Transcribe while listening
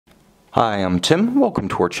Hi, I'm Tim. Welcome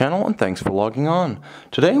to our channel and thanks for logging on.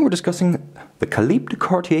 Today we're discussing the Calibre de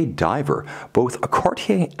Cartier diver, both a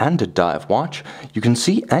Cartier and a dive watch. You can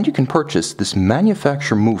see and you can purchase this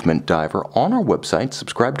manufacture movement diver on our website.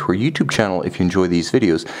 Subscribe to our YouTube channel if you enjoy these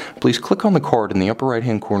videos. Please click on the card in the upper right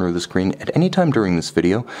hand corner of the screen at any time during this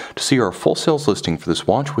video to see our full sales listing for this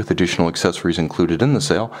watch with additional accessories included in the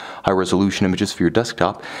sale, high resolution images for your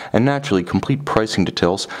desktop, and naturally complete pricing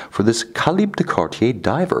details for this Calibre de Cartier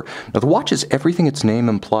diver. Now the watch is everything its name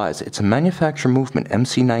implies. It's a manufacture movement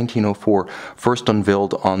MC 1904, first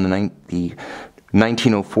unveiled on the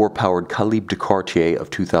 1904 powered Calibre de Cartier of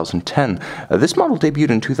 2010. This model debuted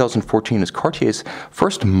in 2014 as Cartier's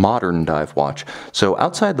first modern dive watch. So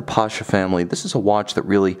outside the Pasha family, this is a watch that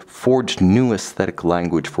really forged new aesthetic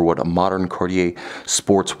language for what a modern Cartier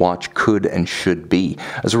sports watch could and should be.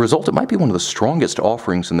 As a result, it might be one of the strongest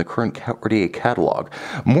offerings in the current Cartier catalog.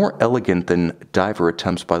 More elegant than diver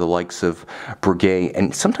attempts by the likes of Breguet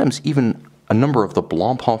and sometimes even a number of the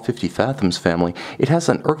Blancpain 50 Fathoms family, it has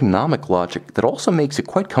an ergonomic logic that also makes it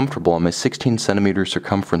quite comfortable on my 16 centimeter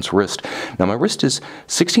circumference wrist. Now my wrist is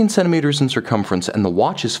 16 centimeters in circumference and the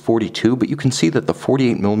watch is 42, but you can see that the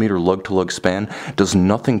 48 millimeter lug-to-lug span does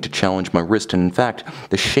nothing to challenge my wrist, and in fact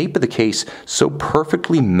the shape of the case so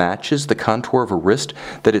perfectly matches the contour of a wrist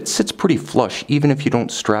that it sits pretty flush even if you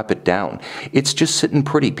don't strap it down. It's just sitting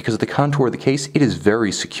pretty because of the contour of the case. It is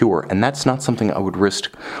very secure, and that's not something I would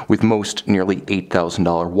risk with most nearly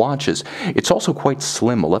 $8,000 watches. It's also quite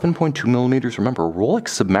slim, 11.2 millimeters. Remember, a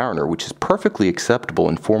Rolex Submariner, which is perfectly acceptable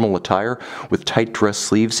in formal attire with tight dress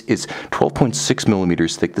sleeves, is 12.6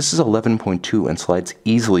 millimeters thick. This is 11.2 and slides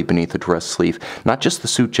easily beneath the dress sleeve, not just the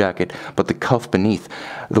suit jacket, but the cuff beneath.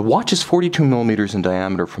 The watch is 42 millimeters in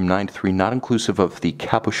diameter from 9 to 3, not inclusive of the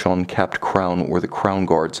capuchon capped crown or the crown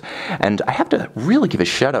guards. And I have to really give a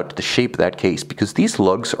shout out to the shape of that case, because these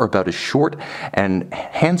lugs are about as short and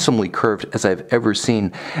handsomely curved as I've ever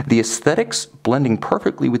seen. The aesthetics blending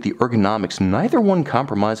perfectly with the ergonomics, neither one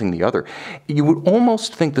compromising the other. You would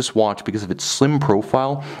almost think this watch, because of its slim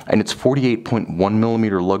profile and its 48.1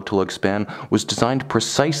 millimeter lug-to-lug span, was designed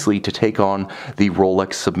precisely to take on the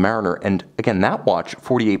Rolex Submariner. And again, that watch,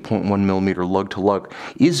 48.1 millimeter lug-to-lug,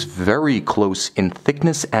 is very close in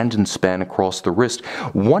thickness and in span across the wrist.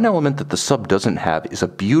 One element that the Sub doesn't have is a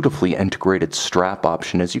beautifully integrated strap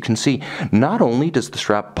option. As you can see, not only does the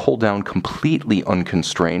strap pull down completely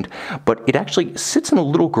unconstrained, but it actually sits in a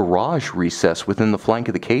little garage recess within the flank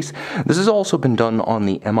of the case. This has also been done on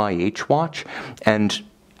the MIH watch, and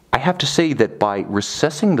I have to say that by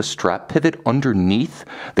recessing the strap pivot underneath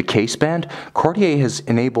the case band, Cartier has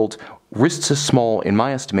enabled wrists as small, in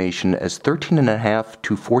my estimation, as 13.5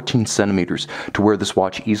 to 14 centimeters to wear this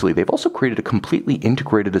watch easily. They've also created a completely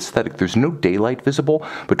integrated aesthetic. There's no daylight visible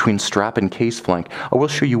between strap and case flank. I will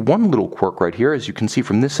show you one little quirk right here. As you can see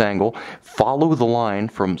from this angle, follow the line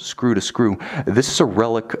from screw to screw. This is a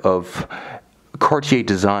relic of Cartier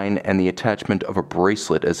design and the attachment of a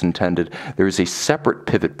bracelet as intended. There is a separate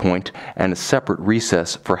pivot point and a separate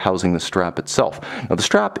recess for housing the strap itself. Now the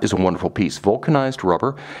strap is a wonderful piece, vulcanized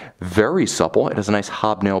rubber, very supple. It has a nice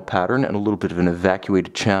hobnail pattern and a little bit of an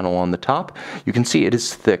evacuated channel on the top. You can see it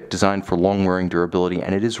is thick, designed for long wearing durability,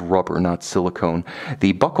 and it is rubber, not silicone.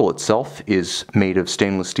 The buckle itself is made of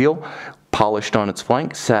stainless steel, polished on its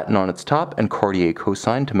flank, satin on its top, and Cartier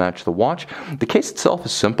co-signed to match the watch. The case itself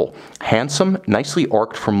is simple, handsome, nicely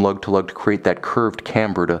arced from lug to lug to create that curved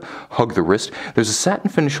camber to hug the wrist. There's a satin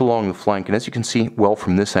finish along the flank, and as you can see well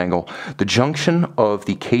from this angle, the junction of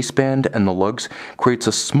the case band and the lugs creates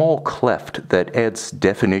a small cleft that adds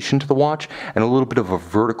definition to the watch and a little bit of a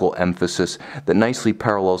vertical emphasis that nicely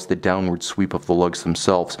parallels the downward sweep of the lugs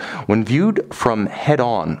themselves. When viewed from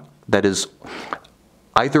head-on, that is,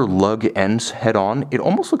 either lug ends head-on, it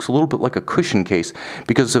almost looks a little bit like a cushion case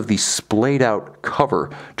because of the splayed out cover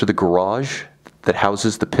to the garage that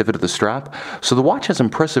houses the pivot of the strap. So the watch has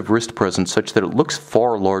impressive wrist presence such that it looks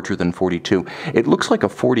far larger than 42. It looks like a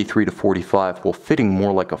 43 to 45 while fitting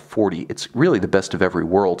more like a 40. It's really the best of every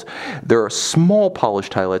world. There are small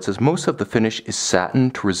polished highlights as most of the finish is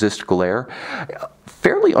satin to resist glare.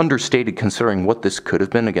 Fairly understated considering what this could have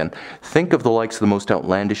been. Again, think of the likes of the most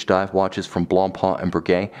outlandish dive watches from Blancpain and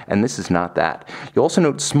Breguet, and this is not that. You also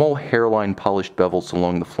note small hairline polished bevels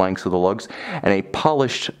along the flanks of the lugs, and a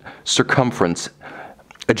polished circumference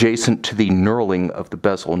adjacent to the knurling of the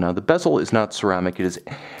bezel. Now the bezel is not ceramic, it is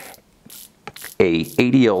a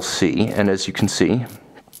ADLC, and as you can see,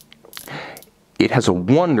 it has a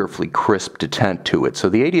wonderfully crisp detent to it. So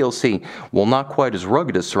the ADLC, while not quite as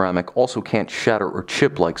rugged as ceramic, also can't shatter or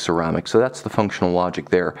chip like ceramic. So that's the functional logic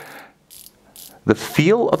there. The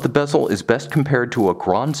feel of the bezel is best compared to a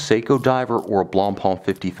Grand Seiko diver or a Blancpain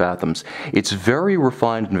 50 Fathoms. It's very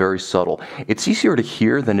refined and very subtle. It's easier to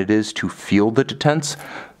hear than it is to feel the detents,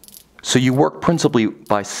 so you work principally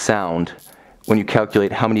by sound when you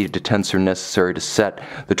calculate how many detents are necessary to set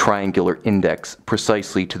the triangular index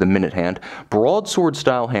precisely to the minute hand. Broadsword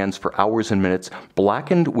style hands for hours and minutes,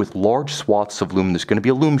 blackened with large swaths of lume. There's going to be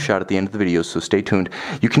a lume shot at the end of the video, so stay tuned.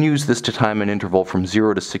 You can use this to time an interval from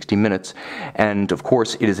 0 to 60 minutes, and of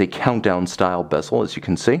course it is a countdown style bezel, as you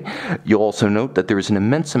can see. You'll also note that there is an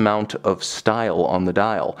immense amount of style on the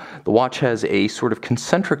dial. The watch has a sort of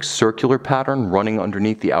concentric circular pattern running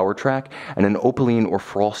underneath the hour track, and an opaline or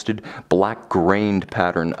frosted black grained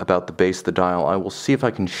pattern about the base of the dial. I will see if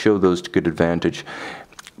I can show those to good advantage,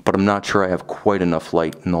 but I'm not sure I have quite enough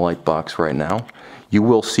light in the light box right now. You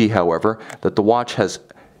will see, however, that the watch has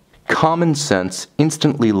common sense,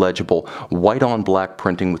 instantly legible, white on black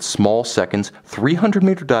printing with small seconds, 300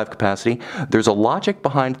 meter dive capacity. There's a logic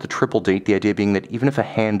behind the triple date, the idea being that even if a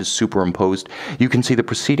hand is superimposed, you can see the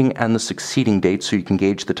preceding and the succeeding date, so you can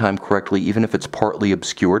gauge the time correctly even if it's partly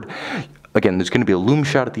obscured. Again, there's going to be a lume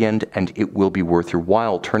shot at the end, and it will be worth your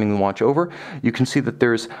while. Turning the watch over, you can see that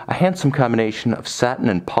there's a handsome combination of satin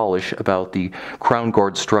and polish about the crown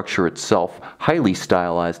guard structure itself. Highly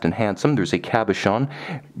stylized and handsome. There's a cabochon,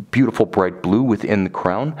 beautiful bright blue within the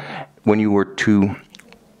crown. When you were to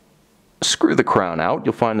screw the crown out,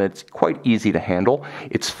 you'll find that it's quite easy to handle.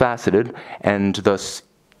 It's faceted, and thus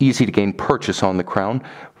easy to gain purchase on the crown.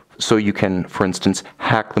 So you can, for instance,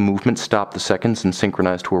 hack the movement, stop the seconds, and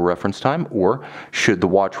synchronize to a reference time, or should the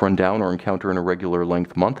watch run down or encounter an irregular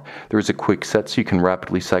length month, there is a quick set so you can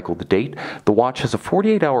rapidly cycle the date. The watch has a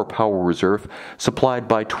 48-hour power reserve supplied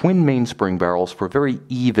by twin mainspring barrels for very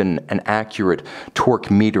even and accurate torque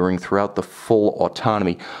metering throughout the full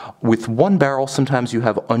autonomy. With one barrel, sometimes you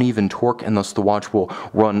have uneven torque, and thus the watch will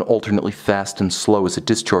run alternately fast and slow as it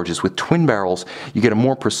discharges. With twin barrels, you get a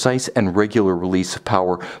more precise and regular release of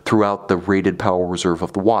power throughout the rated power reserve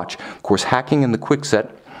of the watch. Of course, hacking in the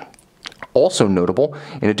quickset, also notable,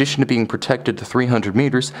 in addition to being protected to 300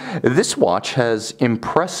 meters, this watch has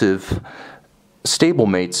impressive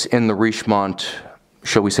stablemates in the Richemont,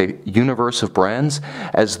 shall we say, universe of brands,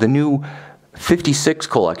 as the new 56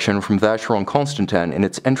 collection from Vacheron Constantin in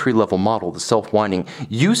its entry-level model, the self-winding,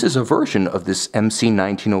 uses a version of this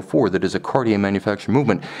MC1904 that is a Cartier manufactured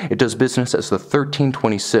movement. It does business as the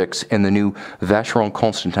 1326 in the new Vacheron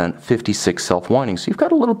Constantin 56 self-winding. So you've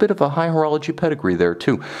got a little bit of a high horology pedigree there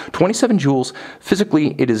too. 27 jewels.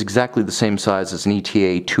 Physically, it is exactly the same size as an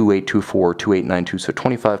ETA 2824, 2892, so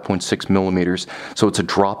 25.6 millimeters. So it's a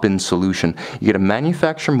drop-in solution. You get a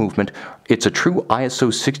manufacturer movement. It's a true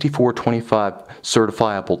ISO 6425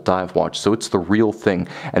 certifiable dive watch, so it's the real thing,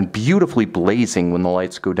 and beautifully blazing when the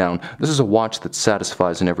lights go down. This is a watch that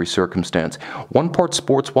satisfies in every circumstance. 1 part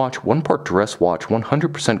sports watch, 1 part dress watch,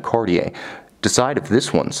 100% Cartier. Decide if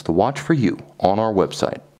this one's the watch for you on our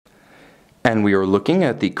website. And we are looking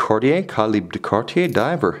at the Cartier Calibre de Cartier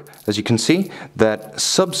diver. As you can see, that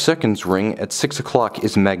sub-seconds ring at 6 o'clock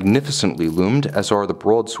is magnificently lumed, as are the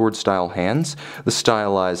broadsword style hands, the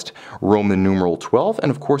stylized Roman numeral 12, and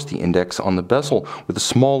of course the index on the bezel, with a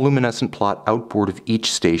small luminescent plot outboard of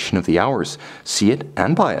each station of the hours. See it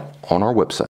and buy it on our website.